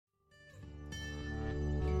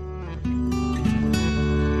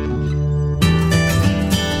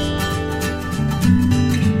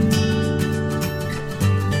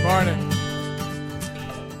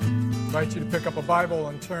invite you to pick up a Bible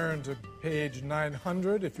and turn to page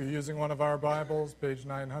 900. If you're using one of our Bibles, page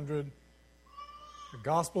 900. The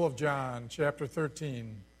Gospel of John, chapter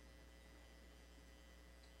 13.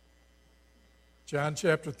 John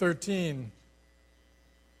chapter 13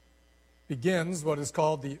 begins what is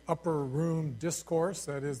called the Upper Room Discourse.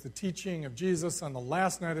 That is the teaching of Jesus on the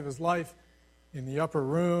last night of his life in the Upper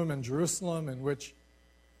Room in Jerusalem, in which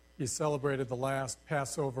he celebrated the last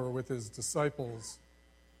Passover with his disciples.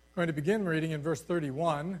 I'm going to begin reading in verse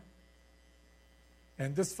 31,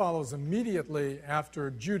 and this follows immediately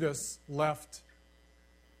after Judas left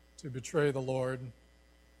to betray the Lord.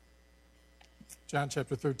 John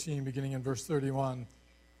chapter 13, beginning in verse 31.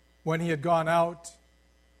 When he had gone out,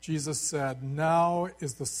 Jesus said, "Now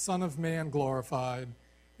is the Son of Man glorified,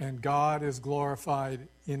 and God is glorified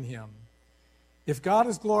in him. If God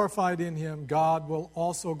is glorified in him, God will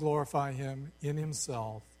also glorify him in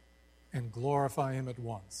himself and glorify him at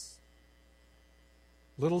once.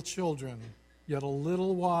 Little children, yet a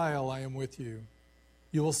little while I am with you.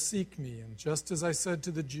 You will seek me, and just as I said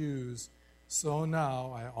to the Jews, so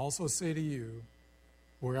now I also say to you,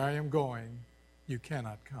 where I am going, you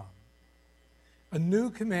cannot come. A new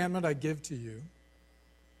commandment I give to you,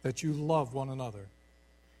 that you love one another.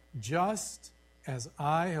 Just as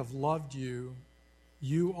I have loved you,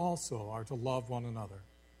 you also are to love one another.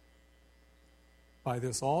 By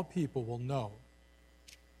this all people will know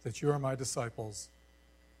that you are my disciples,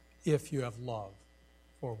 if you have love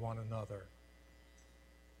for one another."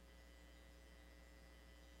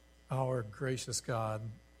 Our gracious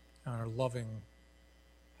God, our loving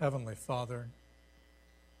Heavenly Father,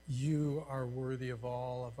 you are worthy of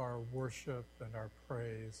all of our worship and our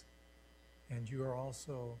praise, and you are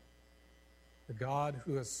also the God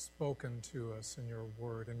who has spoken to us in your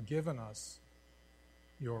word and given us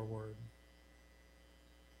your word.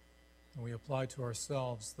 And we apply to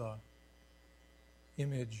ourselves the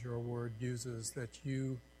image your word uses, that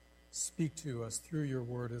you speak to us through your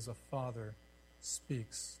word as a father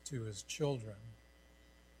speaks to his children.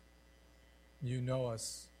 You know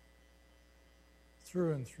us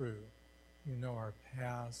through and through. You know our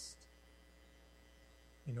past.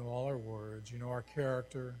 You know all our words. You know our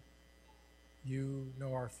character. You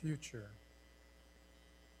know our future.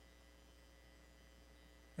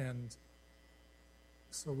 And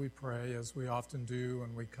so we pray, as we often do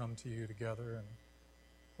when we come to you together and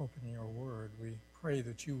open your word, we pray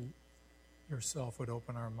that you yourself would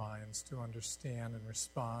open our minds to understand and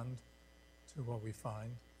respond to what we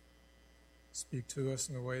find. Speak to us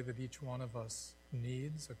in the way that each one of us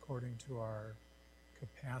needs, according to our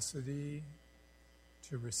capacity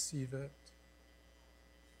to receive it.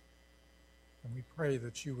 And we pray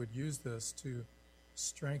that you would use this to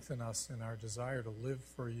strengthen us in our desire to live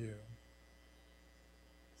for you.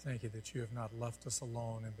 Thank you that you have not left us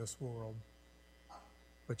alone in this world,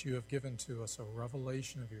 but you have given to us a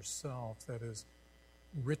revelation of yourself that is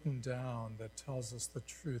written down, that tells us the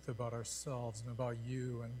truth about ourselves and about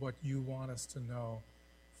you and what you want us to know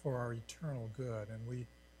for our eternal good. And we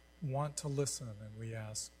want to listen, and we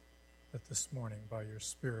ask that this morning, by your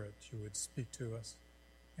Spirit, you would speak to us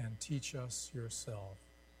and teach us yourself,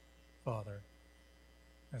 Father,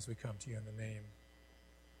 as we come to you in the name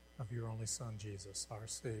of your only Son, Jesus, our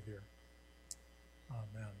Savior.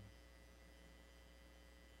 Amen.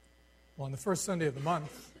 Well, on the first Sunday of the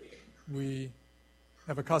month, we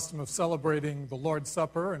have a custom of celebrating the Lord's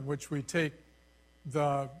Supper, in which we take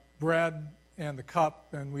the bread and the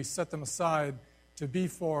cup and we set them aside to be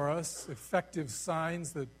for us effective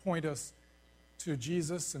signs that point us to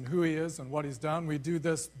Jesus and who he is and what he's done. We do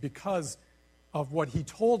this because of what he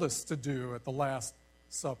told us to do at the Last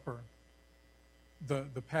Supper.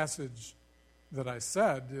 The passage that I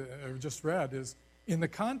said, or just read, is in the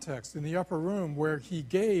context, in the upper room, where he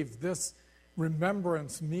gave this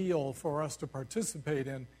remembrance meal for us to participate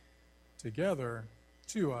in together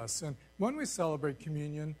to us. And when we celebrate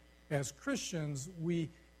communion as Christians, we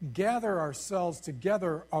gather ourselves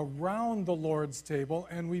together around the Lord's table,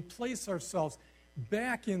 and we place ourselves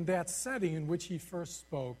back in that setting in which he first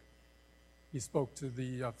spoke. He spoke to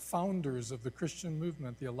the founders of the Christian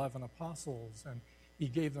movement, the 11 apostles, and he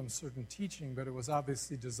gave them certain teaching, but it was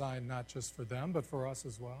obviously designed not just for them, but for us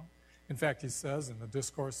as well. In fact, he says in the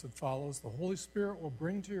discourse that follows, the Holy Spirit will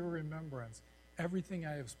bring to your remembrance everything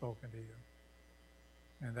I have spoken to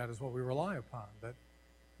you. And that is what we rely upon. That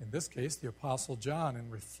in this case, the Apostle John, in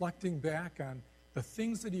reflecting back on the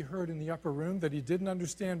things that he heard in the upper room that he didn't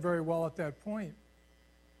understand very well at that point,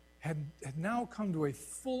 had now come to a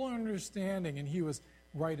full understanding, and he was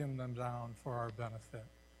writing them down for our benefit.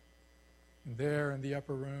 And there in the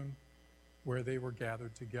upper room where they were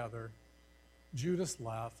gathered together, Judas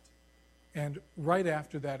left, And right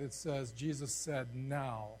after that it says, Jesus said,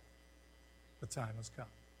 now the time has come.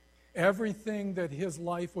 Everything that his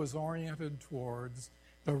life was oriented towards,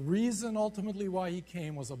 the reason ultimately why he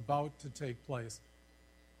came, was about to take place.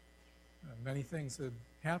 Many things had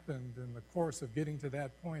happened in the course of getting to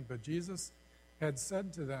that point, but Jesus had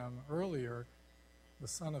said to them earlier, the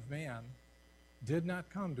Son of Man did not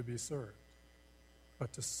come to be served,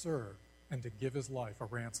 but to serve and to give his life a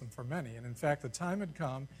ransom for many. And in fact, the time had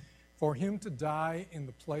come for him to die in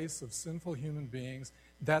the place of sinful human beings.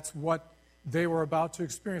 That's what they were about to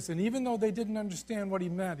experience. And even though they didn't understand what he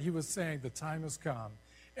meant, he was saying, the time has come.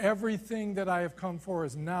 Everything that I have come for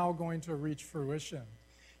is now going to reach fruition.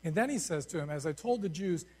 And then he says to him, as I told the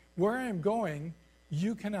Jews, where I am going,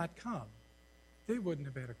 you cannot come. They wouldn't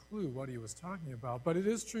have had a clue what he was talking about. But it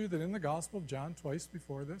is true that in the Gospel of John, twice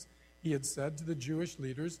before this, he had said to the Jewish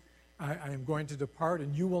leaders, I am going to depart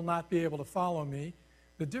and you will not be able to follow me.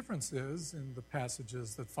 The difference is, in the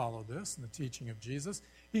passages that follow this, in the teaching of Jesus,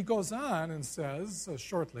 he goes on and says,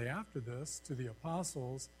 shortly after this, to the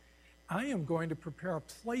apostles, I am going to prepare a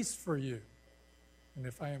place for you. And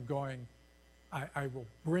if I am going, I will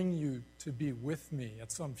bring you to be with me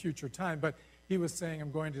at some future time. But he was saying,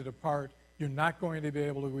 I'm going to depart. You're not going to be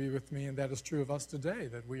able to be with me. And that is true of us today,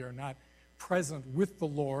 that we are not present with the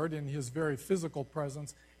Lord in his very physical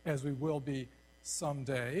presence as we will be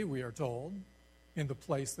someday, we are told, in the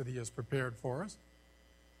place that he has prepared for us.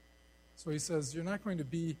 So he says, you're not going to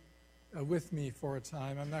be with me for a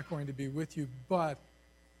time. I'm not going to be with you, but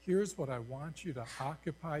here's what I want you to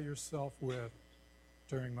occupy yourself with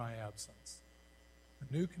during my absence.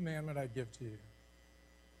 A new commandment I give to you,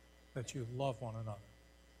 that you love one another.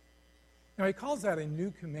 Now, he calls that a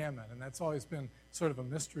new commandment, and that's always been sort of a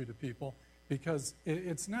mystery to people because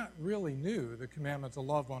it's not really new, the commandment to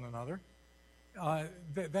love one another.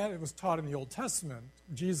 That it was taught in the Old Testament.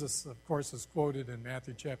 Jesus, of course, is quoted in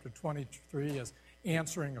Matthew chapter 23 as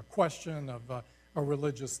answering a question of a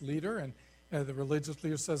religious leader. And the religious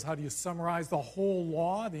leader says, how do you summarize the whole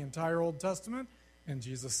law, the entire Old Testament? And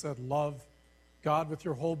Jesus said, love God with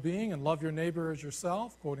your whole being and love your neighbor as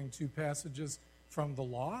yourself, quoting two passages from the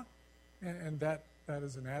law. And that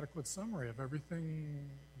is an adequate summary of everything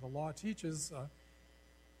the law teaches.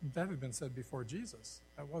 That had been said before Jesus.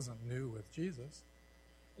 That wasn't new with Jesus.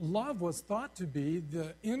 Love was thought to be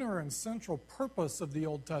the inner and central purpose of the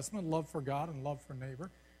Old Testament, love for God and love for neighbor.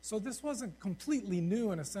 So this wasn't completely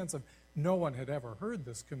new in a sense of no one had ever heard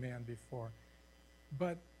this command before.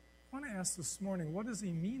 But I want to ask this morning, what does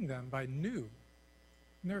he mean then by new?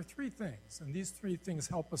 And there are three things, and these three things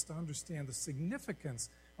help us to understand the significance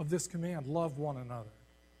of this command, love one another,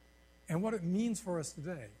 and what it means for us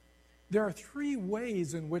today. There are three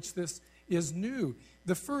ways in which this is new.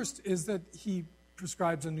 The first is that he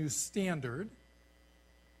prescribes a new standard.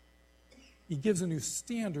 He gives a new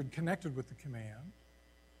standard connected with the command.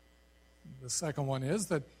 The second one is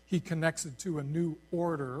that he connects it to a new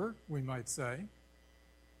order, we might say.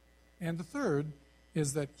 And the third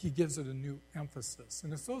is that he gives it a new emphasis.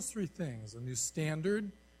 And it's those three things, a new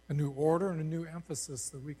standard, a new order, and a new emphasis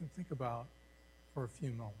that we can think about for a few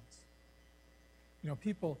moments. You know,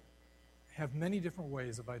 people have many different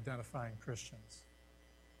ways of identifying Christians.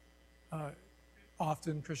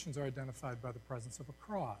 Often Christians are identified by the presence of a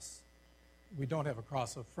cross. We don't have a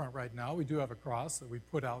cross up front right now. We do have a cross that we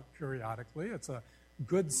put out periodically. It's a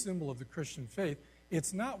good symbol of the Christian faith.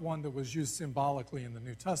 It's not one that was used symbolically in the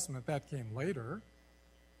New Testament. That came later.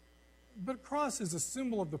 But a cross is a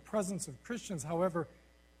symbol of the presence of Christians. However,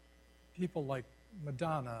 people like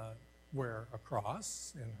Madonna wear a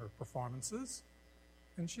cross in her performances,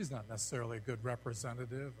 and she's not necessarily a good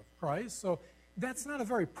representative of Christ. So that's not a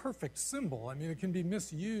very perfect symbol. I mean, it can be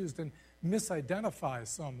misused and misidentify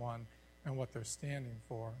someone and what they're standing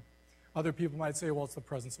for. Other people might say, well, it's the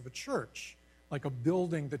presence of a church, like a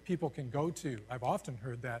building that people can go to. I've often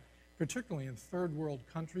heard that, particularly in third world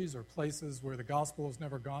countries or places where the gospel has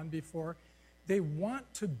never gone before. They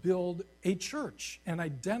want to build a church and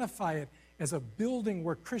identify it as a building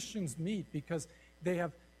where Christians meet because they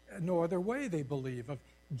have no other way, they believe, of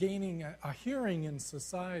gaining a hearing in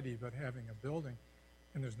society but having a building.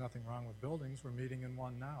 And there's nothing wrong with buildings. We're meeting in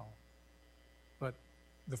one now. But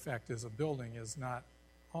the fact is, a building is not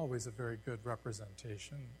always a very good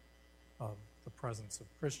representation of the presence of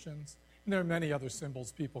Christians. And there are many other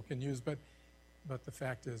symbols people can use, but the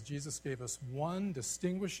fact is, Jesus gave us one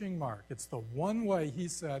distinguishing mark. It's the one way, he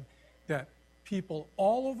said, that people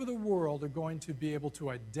all over the world are going to be able to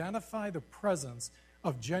identify the presence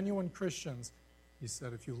of genuine Christians. He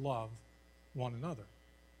said, if you love one another.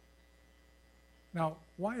 Now,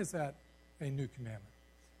 why is that a new commandment?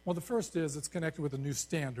 Well, the first is it's connected with a new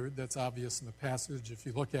standard that's obvious in the passage. If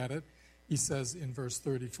you look at it, he says in verse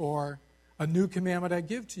 34, "A new commandment I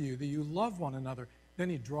give to you, that you love one another." Then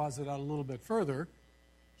he draws it out a little bit further.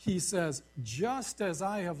 He says, "Just as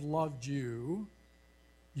I have loved you,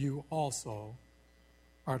 you also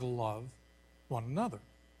are to love one another."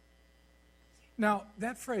 Now,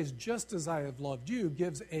 that phrase, "just as I have loved you,"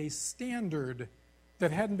 gives a standard that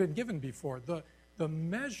hadn't been given before. The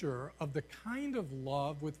measure of the kind of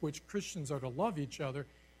love with which Christians are to love each other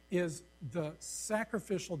is the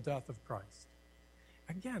sacrificial death of Christ.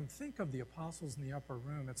 Again, think of the apostles in the upper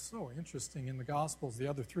room. It's so interesting in the Gospels, the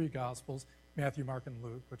other three Gospels, Matthew, Mark, and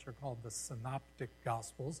Luke, which are called the synoptic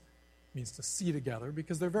Gospels, means to see together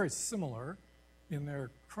because they're very similar in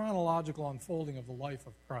their chronological unfolding of the life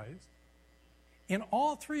of Christ. In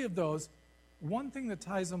all three of those, one thing that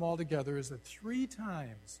ties them all together is that 3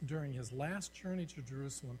 times during his last journey to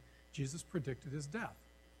Jerusalem, Jesus predicted his death.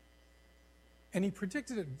 And he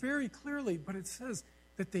predicted it very clearly, but it says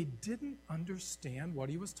that they didn't understand what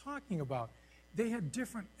he was talking about. They had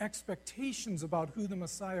different expectations about who the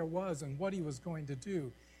Messiah was and what he was going to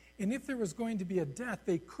do. And if there was going to be a death,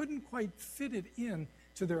 they couldn't quite fit it in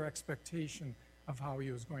to their expectation of how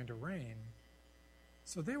he was going to reign.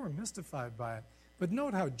 So they were mystified by it. But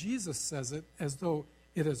note how Jesus says it as though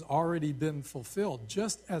it has already been fulfilled.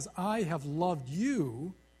 "Just as I have loved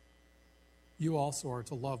you, you also are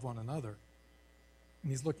to love one another."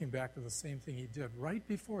 And he's looking back to the same thing he did right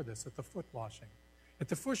before this at the foot washing. At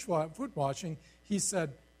the foot washing, he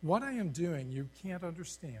said, "What I am doing, you can't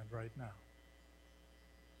understand right now."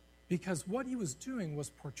 Because what he was doing was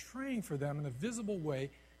portraying for them in a visible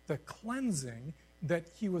way the cleansing that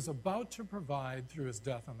he was about to provide through his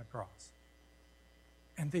death on the cross.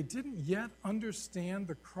 And they didn't yet understand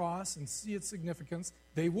the cross and see its significance.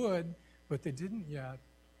 They would, but they didn't yet.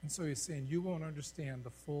 And so he's saying, you won't understand the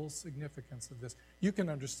full significance of this. You can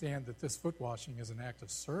understand that this foot washing is an act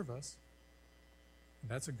of service.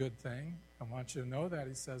 And that's a good thing. I want you to know that,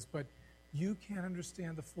 he says. But you can't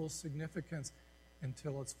understand the full significance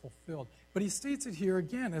until it's fulfilled. But he states it here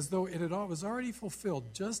again as though it was already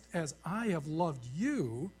fulfilled. "Just as I have loved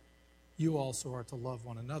you, you also are to love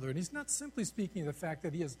one another." And he's not simply speaking of the fact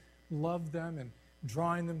that he has loved them and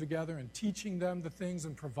drawing them together and teaching them the things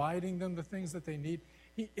and providing them the things that they need.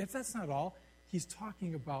 If that's not all, he's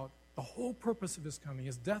talking about the whole purpose of his coming,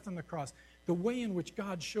 his death on the cross, the way in which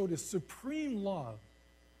God showed his supreme love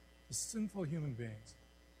to sinful human beings.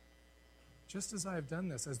 "Just as I have done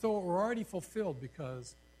this," as though it were already fulfilled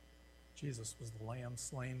because Jesus was the lamb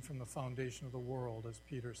slain from the foundation of the world, as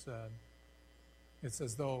Peter said. It's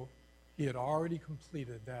as though he had already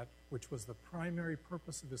completed that which was the primary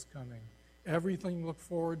purpose of his coming. Everything looked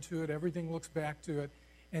forward to it. Everything looks back to it.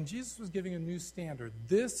 And Jesus was giving a new standard.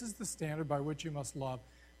 This is the standard by which you must love.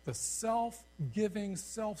 The self-giving,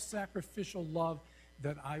 self-sacrificial love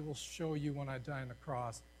that I will show you when I die on the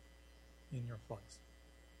cross in your place.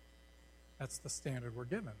 That's the standard we're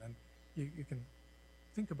given. And you can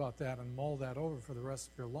think about that and mull that over for the rest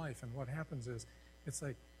of your life. And what happens is, it's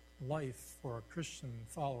like life for a Christian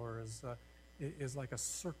follower is like a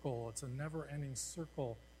circle. It's a never-ending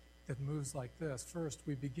circle that moves like this. First,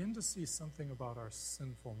 we begin to see something about our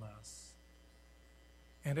sinfulness.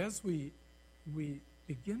 And as we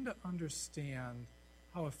begin to understand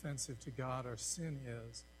how offensive to God our sin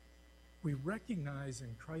is, we recognize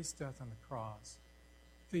in Christ's death on the cross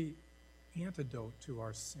the antidote to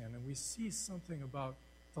our sin, and we see something about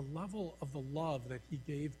the level of the love that he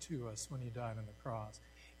gave to us when he died on the cross.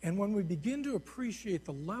 And when we begin to appreciate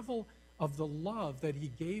the level of the love that he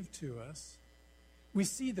gave to us, we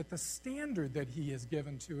see that the standard that he has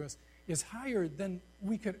given to us is higher than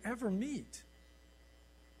we could ever meet.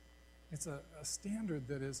 It's a standard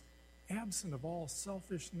that is absent of all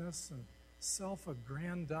selfishness and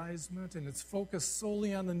self-aggrandizement, and it's focused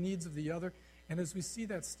solely on the needs of the other. And as we see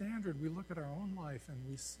that standard, we look at our own life and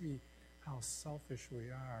we see how selfish we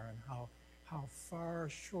are and how far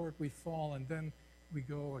short we fall. And then we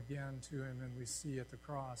go again to him and we see at the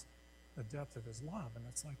cross the depth of his love. And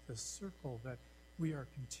it's like this circle that we are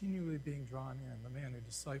continually being drawn in. The man who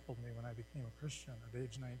discipled me when I became a Christian at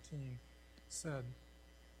age 19 said,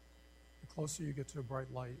 the closer you get to a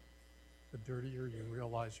bright light, the dirtier you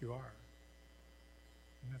realize you are.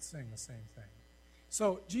 And that's saying the same thing.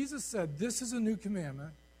 So Jesus said, this is a new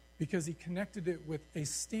commandment because he connected it with a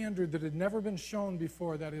standard that had never been shown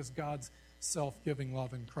before, that is God's self-giving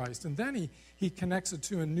love in Christ. And then he connects it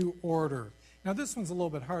to a new order. Now this one's a little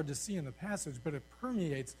bit hard to see in the passage, but it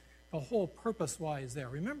permeates the whole purpose why he's there.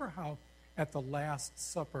 Remember how at the Last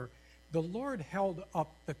Supper, the Lord held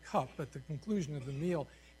up the cup at the conclusion of the meal,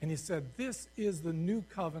 And he said, this is the new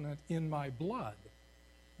covenant in my blood.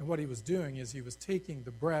 And what he was doing is he was taking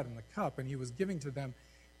the bread and the cup, and he was giving to them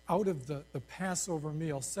out of the Passover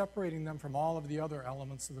meal, separating them from all of the other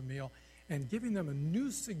elements of the meal, and giving them a new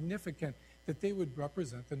significance that they would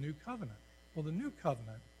represent the new covenant. Well, the new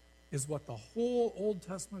covenant is what the whole Old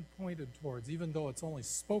Testament pointed towards, even though it's only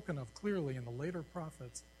spoken of clearly in the later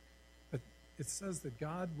prophets. But it says that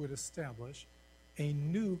God would establish a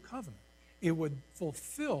new covenant. It would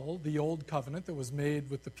fulfill the old covenant that was made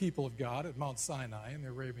with the people of God at Mount Sinai in the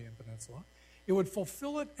Arabian Peninsula. It would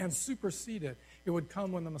fulfill it and supersede it. It would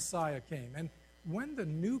come when the Messiah came. And when the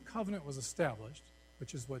new covenant was established,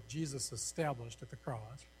 which is what Jesus established at the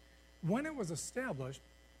cross, when it was established,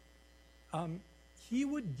 he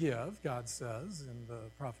would give, God says in the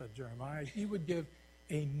prophet Jeremiah, he would give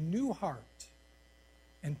a new heart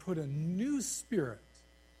and put a new spirit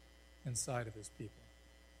inside of his people.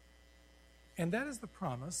 And that is the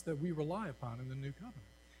promise that we rely upon in the new covenant.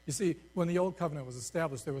 You see, when the old covenant was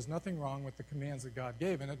established, there was nothing wrong with the commands that God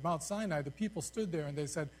gave. And at Mount Sinai, the people stood there and they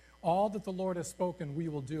said, all that the Lord has spoken we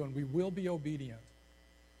will do, and we will be obedient.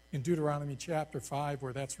 In Deuteronomy chapter 5,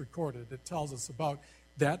 where that's recorded, it tells us about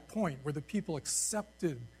that point where the people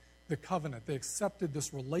accepted the covenant. They accepted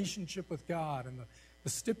this relationship with God and the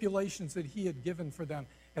stipulations that he had given for them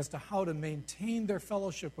as to how to maintain their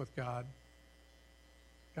fellowship with God.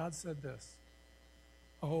 God said this,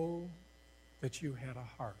 oh, that you had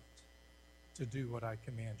a heart to do what I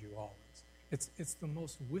command you always. It's the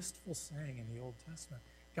most wistful saying in the Old Testament.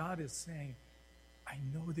 God is saying, I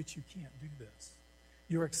know that you can't do this.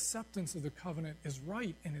 Your acceptance of the covenant is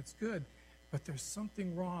right and it's good, but there's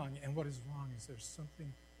something wrong. And what is wrong is there's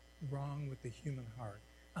something wrong with the human heart.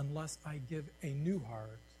 Unless I give a new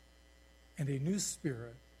heart and a new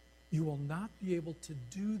spirit, you will not be able to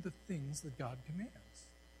do the things that God commands.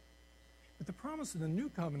 But the promise of the new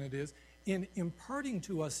covenant is, in imparting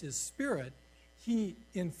to us his spirit, he,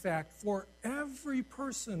 in fact, for every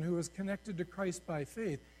person who is connected to Christ by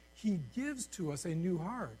faith, he gives to us a new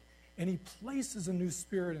heart. And he places a new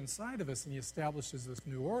spirit inside of us, and he establishes this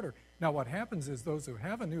new order. Now, what happens is those who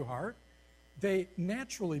have a new heart, they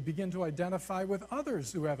naturally begin to identify with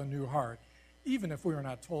others who have a new heart. Even if we were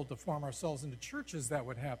not told to form ourselves into churches, that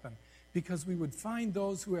would happen, because we would find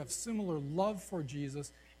those who have similar love for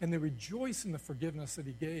Jesus, and they rejoice in the forgiveness that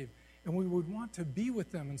he gave. And we would want to be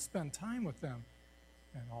with them and spend time with them.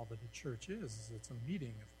 And all that the church is it's a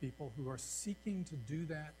meeting of people who are seeking to do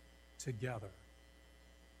that together.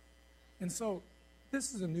 And so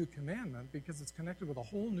this is a new commandment because it's connected with a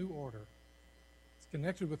whole new order. It's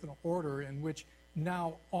connected with an order in which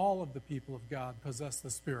now all of the people of God possess the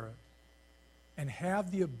Spirit and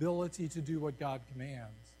have the ability to do what God commands.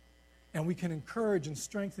 And we can encourage and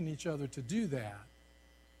strengthen each other to do that.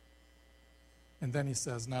 And then he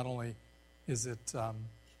says not only is it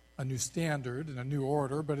a new standard and a new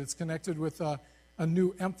order, but it's connected with a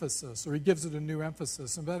new emphasis, or he gives it a new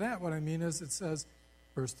emphasis. And by that what I mean is it says,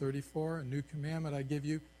 verse 34, a new commandment I give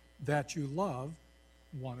you, that you love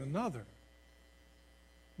one another.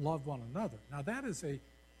 Love one another. Now that is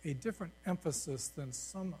a different emphasis than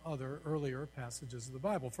some other earlier passages of the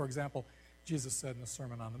Bible. For example, Jesus said in the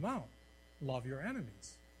Sermon on the Mount, love your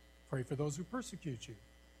enemies. Pray for those who persecute you.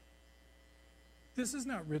 This is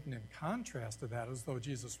not written in contrast to that, as though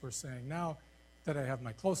Jesus were saying, now that I have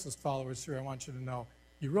my closest followers here, I want you to know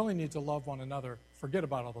you really need to love one another. Forget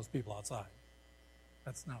about all those people outside.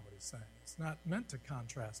 That's not what he's saying. It's not meant to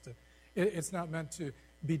contrast it. It's not meant to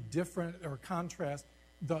be different or contrast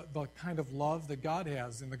the kind of love that God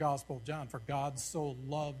has in the Gospel of John. For God so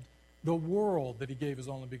loved the world that he gave his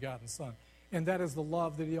only begotten Son. And that is the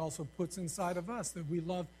love that he also puts inside of us, that we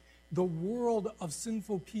love the world of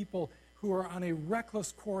sinful people who are on a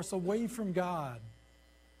reckless course away from God.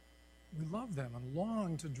 We love them and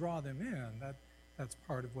long to draw them in. That's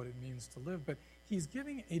part of what it means to live. But he's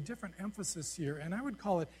giving a different emphasis here, and I would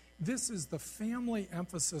call it, this is the family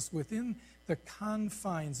emphasis within the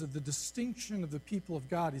confines of the distinction of the people of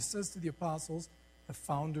God. He says to the apostles, the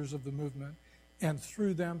founders of the movement, and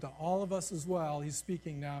through them to all of us as well, he's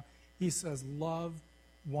speaking now, he says, love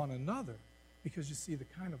one another. Because you see, the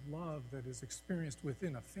kind of love that is experienced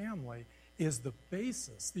within a family is the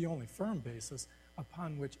basis, the only firm basis,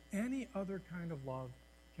 upon which any other kind of love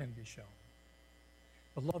can be shown.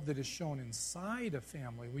 The love that is shown inside a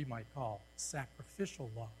family we might call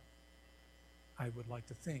sacrificial love. I would like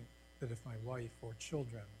to think that if my wife or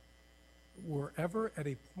children were ever at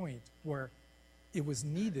a point where it was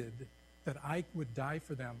needed that I would die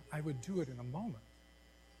for them, I would do it in a moment.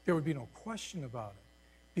 There would be no question about it,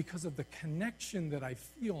 because of the connection that I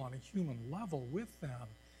feel on a human level with them.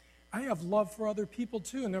 I have love for other people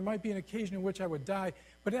too, and there might be an occasion in which I would die,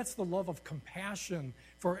 but that's the love of compassion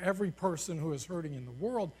for every person who is hurting in the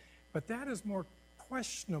world. But that is more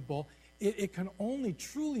questionable. It can only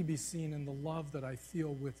truly be seen in the love that I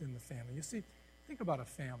feel within the family. You see, think about a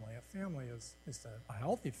family. A family a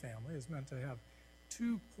healthy family is meant to have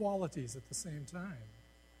two qualities at the same time.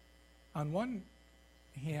 On one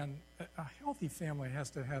hand, a healthy family has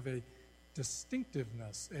to have a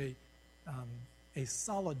distinctiveness, a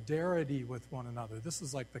solidarity with one another. This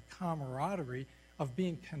is like the camaraderie of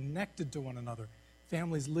being connected to one another.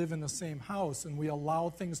 Families live in the same house, and we allow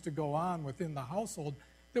things to go on within the household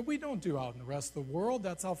that we don't do out in the rest of the world.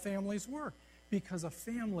 That's how families work, because a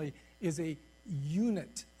family is a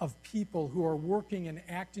unit of people who are working and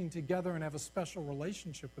acting together and have a special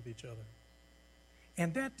relationship with each other.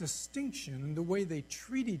 And that distinction in the way they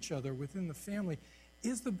treat each other within the family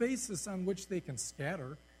is the basis on which they can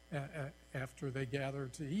scatter after they gather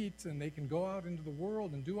to eat, and they can go out into the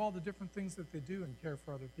world and do all the different things that they do and care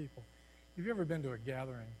for other people. Have you ever been to a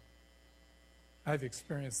gathering? I've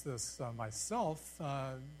experienced this myself,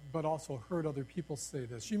 but also heard other people say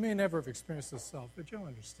this. You may never have experienced this yourself, but you'll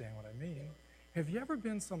understand what I mean. Have you ever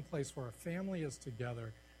been someplace where a family is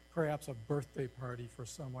together, perhaps a birthday party for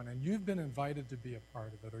someone, and you've been invited to be a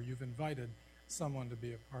part of it, or you've invited someone to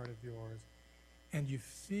be a part of yours, and you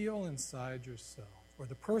feel inside yourself, or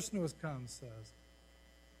the person who has come says,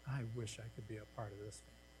 I wish I could be a part of this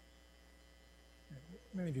family.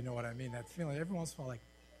 Many of you know what I mean, that feeling. Every once in a while, like,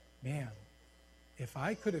 man, if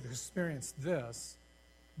I could have experienced this,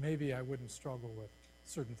 maybe I wouldn't struggle with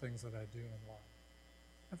certain things that I do in life.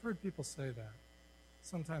 I've heard people say that.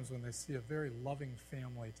 Sometimes when they see a very loving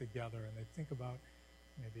family together and they think about,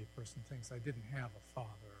 maybe a person thinks, I didn't have a father,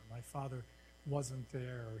 or my father wasn't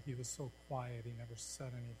there, or he was so quiet, he never said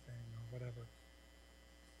anything, or whatever.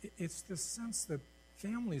 It's this sense that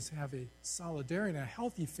families have a solidarity, and a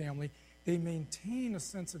healthy family, they maintain a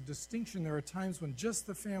sense of distinction. There are times when just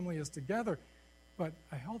the family is together, but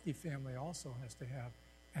a healthy family also has to have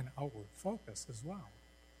an outward focus as well.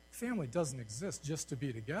 Family doesn't exist just to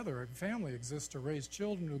be together. A family exists to raise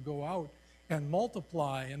children who go out and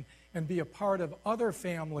multiply and be a part of other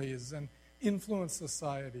families and influence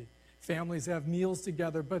society. Families have meals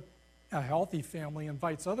together, but a healthy family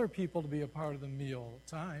invites other people to be a part of the meal at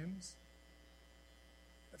times.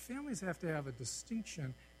 Families have to have a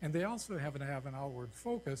distinction, and they also have to have an outward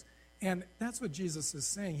focus. And that's what Jesus is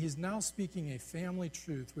saying. He's now speaking a family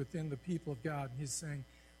truth within the people of God. He's saying,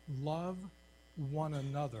 love one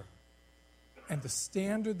another. And the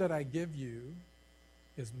standard that I give you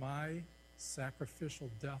is my sacrificial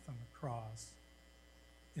death on the cross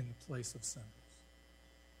in the place of sinners.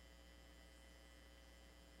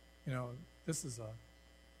 You know, this is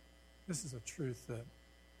a truth that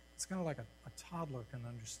it's kind of like a toddler can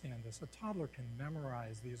understand this. A toddler can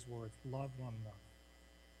memorize these words, love one another.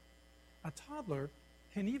 A toddler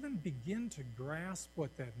can even begin to grasp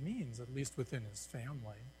what that means, at least within his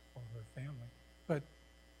family or her family. But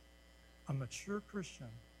a mature Christian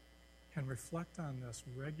can reflect on this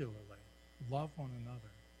regularly, love one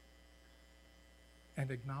another,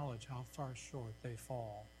 and acknowledge how far short they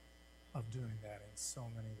fall of doing that in so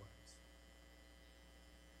many ways.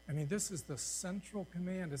 I mean, this is the central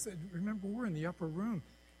command. Remember, we're in the upper room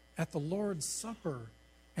at the Lord's Supper,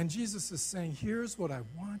 and Jesus is saying, here's what I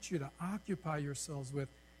want you to occupy yourselves with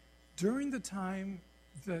during the time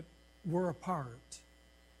that we're apart.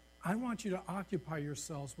 I want you to occupy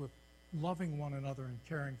yourselves with loving one another and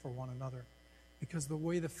caring for one another, because the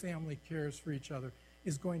way the family cares for each other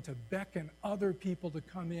is going to beckon other people to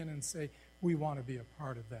come in and say, we want to be a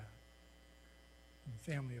part of that. And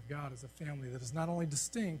the family of God is a family that is not only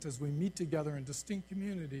distinct as we meet together in distinct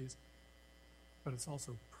communities, but it's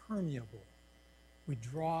also permeable. We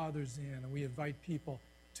draw others in, and we invite people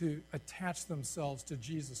to attach themselves to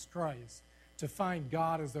Jesus Christ, to find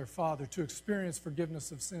God as their Father, to experience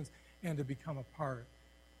forgiveness of sins, and to become a part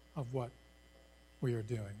of what we are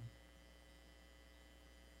doing.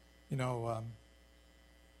 You know,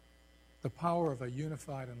 the power of a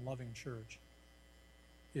unified and loving church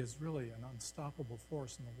is really an unstoppable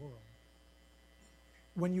force in the world.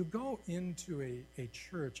 When you go into a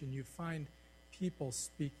church and you find people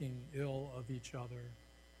speaking ill of each other,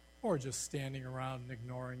 or just standing around and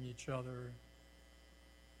ignoring each other,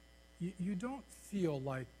 you don't feel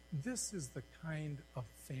like this is the kind of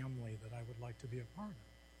family that I would like to be a part of.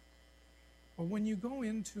 Or when you go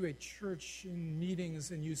into a church in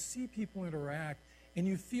meetings and you see people interact and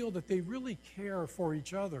you feel that they really care for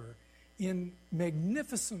each other in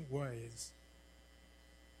magnificent ways,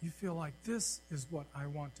 you feel like this is what I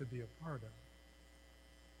want to be a part of.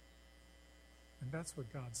 And that's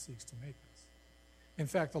what God seeks to make us. In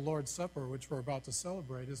fact, the Lord's Supper, which we're about to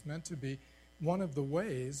celebrate, is meant to be one of the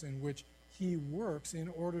ways in which he works in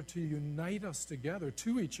order to unite us together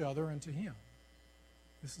to each other and to him.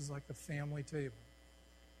 This is like the family table.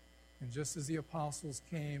 And just as the apostles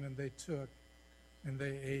came and they took and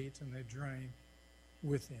they ate and they drank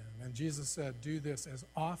with him, and Jesus said, do this as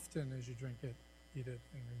often as you drink it, eat it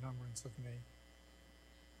in remembrance of me.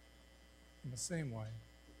 In the same way,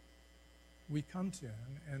 we come to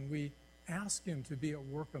him and we ask him to be at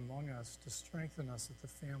work among us, to strengthen us at the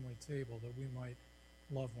family table, that we might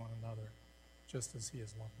love one another just as he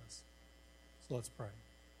has loved us. So let's pray.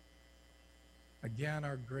 Again,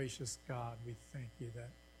 our gracious God, we thank you that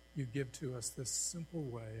you give to us this simple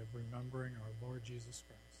way of remembering our Lord Jesus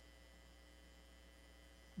Christ.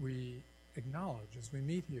 We acknowledge as we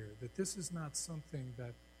meet here that this is not something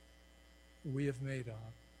that we have made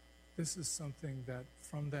up. This is something that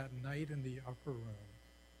from that night in the upper room,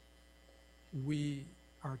 we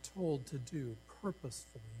are told to do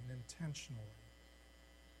purposefully and intentionally.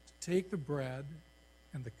 To take the bread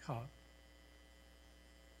and the cup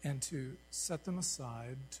and to set them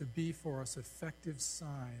aside to be for us effective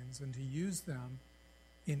signs and to use them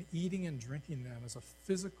in eating and drinking them as a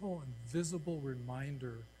physical and visible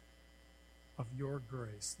reminder of your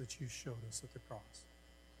grace that you showed us at the cross.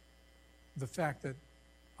 The fact that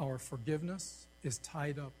our forgiveness is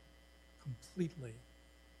tied up completely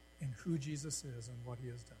in who Jesus is and what he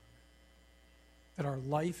has done. That our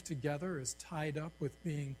life together is tied up with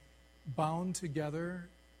being bound together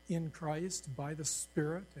in Christ by the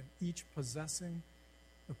Spirit and each possessing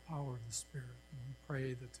the power of the Spirit. And we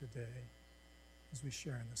pray that today, as we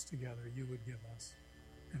share in this together, you would give us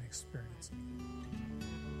an experience of it.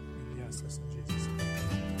 And we ask this in Jesus' name.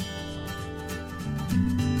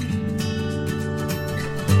 Amen.